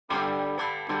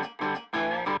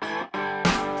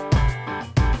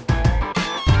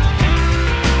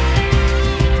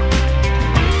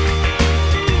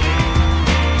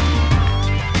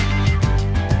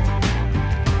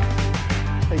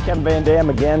I'm VanDam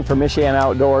again from Michigan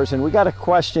Outdoors, and we got a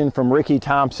question from Ricky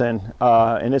Thompson,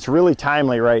 and it's really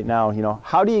timely right now. You know,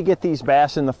 how do you get these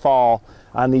bass in the fall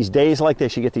on these days like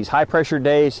this? You get these high pressure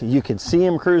days, you can see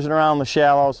them cruising around the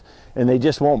shallows, and they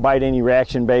just won't bite any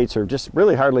reaction baits or just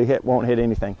really hardly won't hit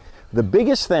anything. The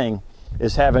biggest thing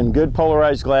is having good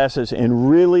polarized glasses and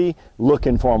really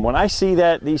looking for them. When I see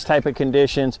these type of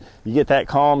conditions, you get that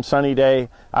calm sunny day,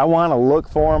 I want to look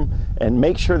for them and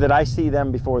make sure that I see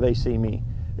them before they see me.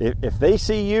 If they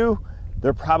see you,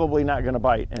 they're probably not going to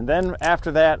bite. And then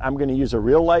after that, I'm going to use a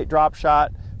real light drop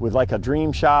shot with like a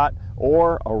dream shot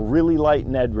or a really light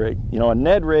Ned rig. You know, a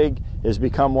Ned rig has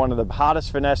become one of the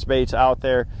hottest finesse baits out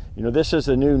there. You know, this is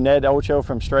the new Ned Ocho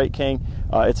from Strike King.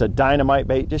 It's a dynamite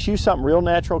bait. Just use something real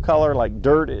natural color like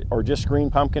dirt or just green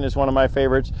pumpkin is one of my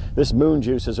favorites. This moon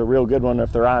juice is a real good one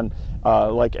if they're on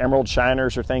like emerald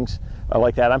shiners or things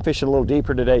like that. I'm fishing a little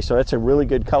deeper today, so it's a really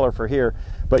good color for here.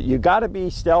 But you got to be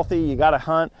stealthy, you got to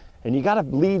hunt, and you got to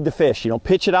lead the fish. You know,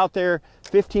 pitch it out there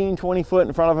 15, 20 foot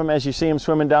in front of them as you see them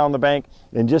swimming down the bank,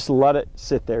 and just let it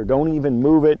sit there. Don't even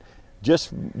move it.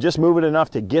 Just move it enough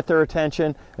to get their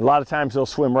attention. A lot of times they'll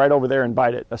swim right over there and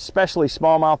bite it, especially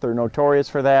smallmouth. They're notorious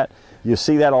for that. You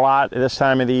see that a lot at this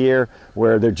time of the year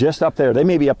where they're just up there. They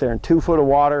may be up there in 2 foot of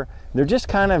water. They're just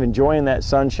kind of enjoying that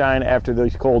sunshine after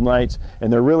those cold nights,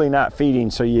 and they're really not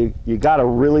feeding. So you got to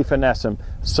really finesse them.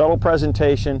 Subtle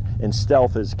presentation and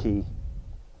stealth is key.